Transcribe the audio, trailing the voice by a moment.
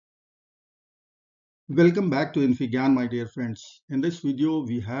Welcome back to Infigyan, my dear friends. In this video,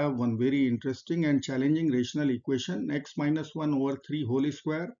 we have one very interesting and challenging rational equation x minus 1 over 3 whole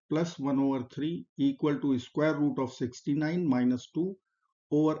square plus 1 over 3 equal to square root of 69 minus 2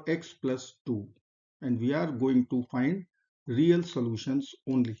 over x plus 2. And we are going to find real solutions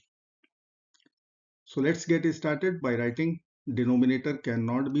only. So let's get started by writing denominator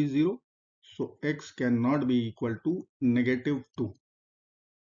cannot be 0. So x cannot be equal to negative 2.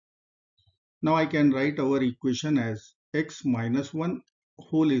 Now I can write our equation as x minus 1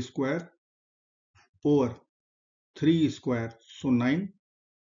 whole square over 3 square, so 9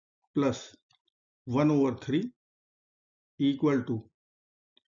 plus 1 over 3 equal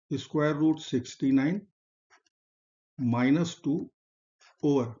to square root 69 minus 2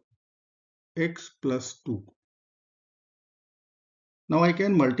 over x plus 2. Now I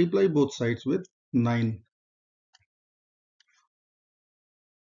can multiply both sides with 9.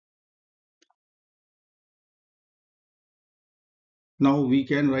 Now we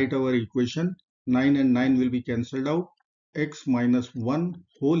can write our equation. 9 and 9 will be cancelled out. X minus 1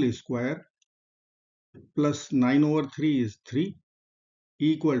 whole square plus 9 over 3 is 3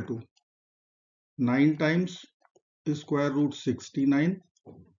 equal to 9 times square root 69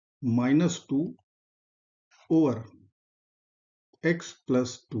 minus 2 over x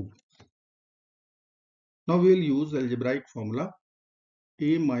plus 2. Now we will use algebraic formula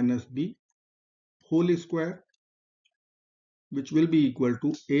a minus b whole square, which will be equal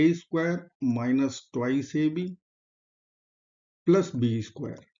to a square minus twice ab plus b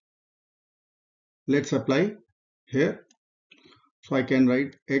square. Let's apply here. So I can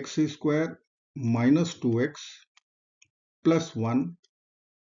write x square minus 2x plus 1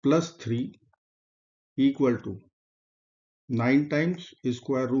 plus 3 equal to 9 times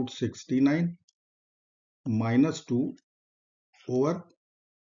square root 69 minus 2 over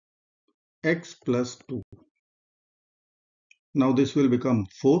x plus 2. Now this will become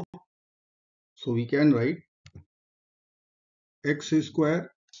 4. So we can write x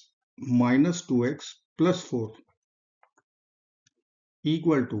square minus 2x plus 4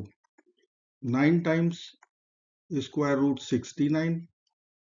 equal to 9 times square root 69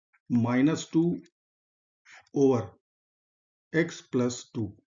 minus 2 over x plus 2.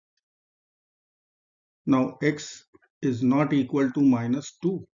 Now x is not equal to minus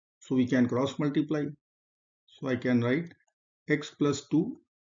 2, so we can cross multiply. So I can write x plus 2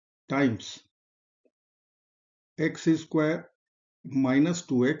 times x square minus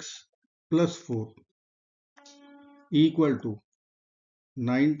 2x plus 4 equal to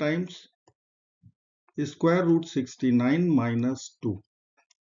 9 times square root 69 minus 2.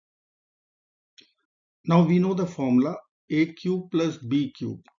 Now we know the formula a cube plus b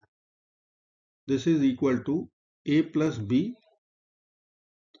cube. This is equal to a plus b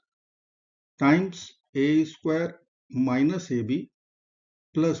times a square minus ab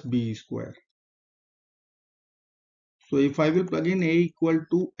plus b square. So if I will plug in a equal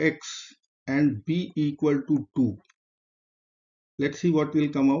to x and b equal to 2, let's see what will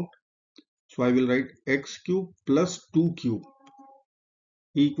come out. So I will write x cube plus 2 cube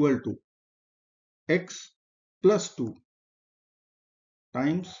equal to x plus 2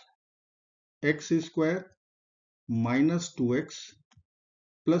 times x square minus 2x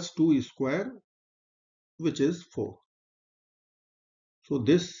plus 2 square, which is 4. So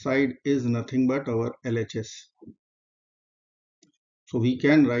this side is nothing but our LHS. So we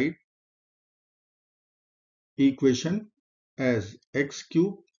can write equation as x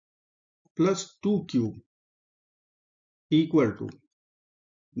cube plus 2 cube equal to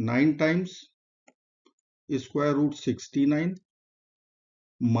 9 times square root 69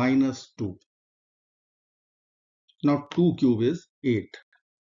 minus 2. Now 2 cube is 8.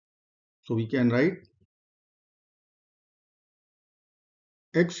 So we can write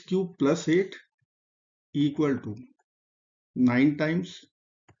x cube plus 8 equal to 9 times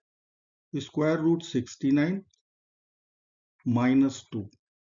square root 69 minus 2.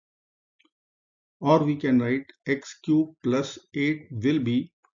 Or we can write x cube plus 8 will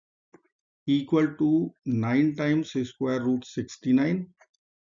be equal to 9 times square root 69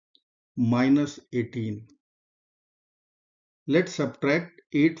 minus 18. Let's subtract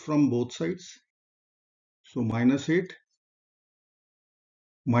 8 from both sides. So minus 8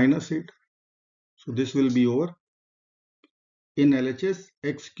 minus 8. So this will be over. In LHS,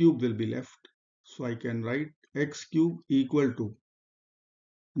 x cube will be left. So I can write x cube equal to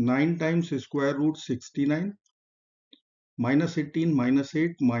 9 times square root 69 minus 18 minus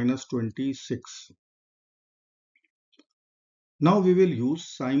 8 minus 26. Now we will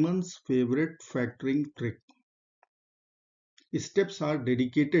use Simon's favorite factoring trick. Steps are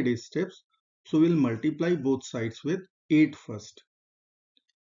dedicated steps So we'll multiply both sides with 8 first.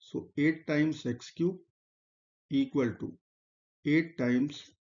 So 8 times x cube equal to 8 times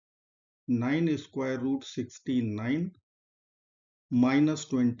 9 square root 69 minus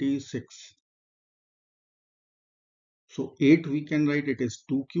 26. So 8 we can write it is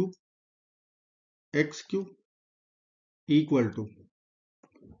 2 cube x cube equal to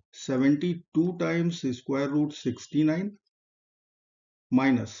 72 times square root 69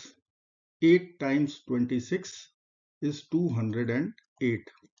 minus 8 times 26 is 208.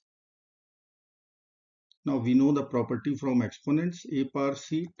 Now we know the property from exponents a power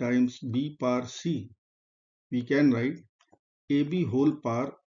c times b power c. We can write ab whole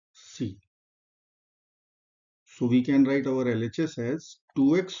power c. So we can write our LHS as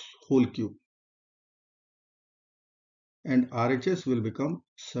 2x whole cube and RHS will become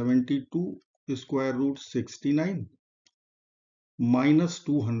 72 square root 69 minus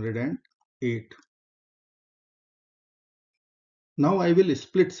 208. Now I will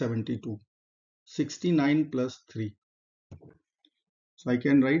split 72. 69 plus 3. So I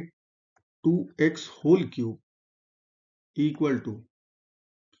can write 2x whole cube equal to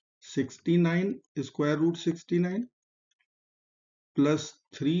 69 square root 69 plus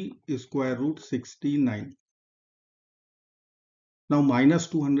 3 square root 69. Now minus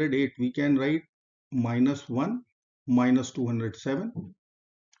 208 we can write minus 1 minus 207.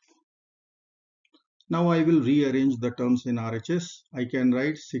 Now I will rearrange the terms in RHS. I can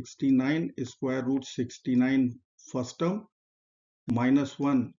write 69 square root 69 first term, minus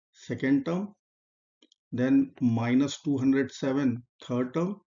 1 second term, then minus 207 third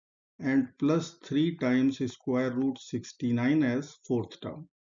term, and plus 3 times square root 69 as fourth term.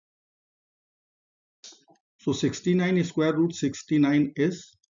 So 69 square root 69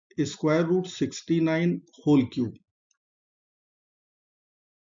 is square root 69 whole cube.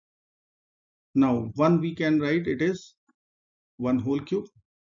 Now 1 we can write it is 1 whole cube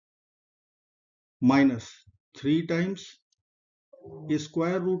minus 3 times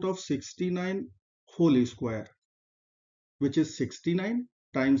square root of 69 whole square, which is 69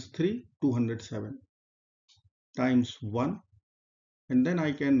 times 3, 207 times 1, and then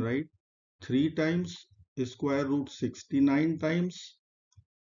I can write 3 times square root 69 times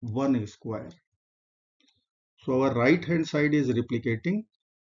 1 square. So our right hand side is replicating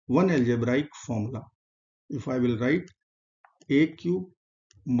one algebraic formula. If I will write a cube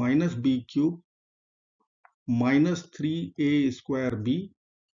minus b cube minus 3a square b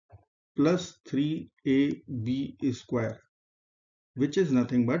plus 3ab square, which is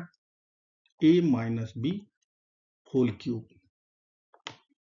nothing but a minus b whole cube.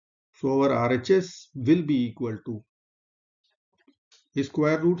 So our RHS will be equal to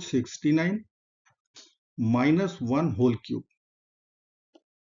square root 69 minus 1 whole cube,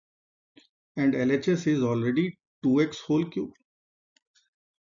 and LHS is already 2x whole cube.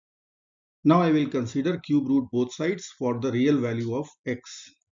 Now I will consider cube root both sides for the real value of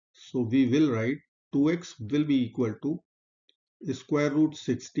x. So we will write 2x will be equal to square root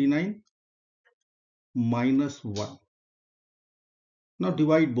 69 minus 1. Now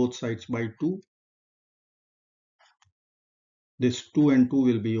divide both sides by 2. This 2 and 2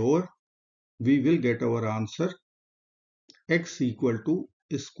 will be over. We will get our answer x equal to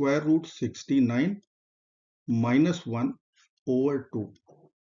square root 69 minus 1 over 2.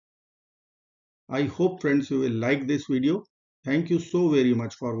 I hope friends you will like this video. Thank you so very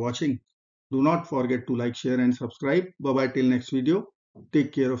much for watching. Do not forget to like, share and subscribe. Bye bye till next video.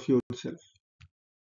 Take care of yourself.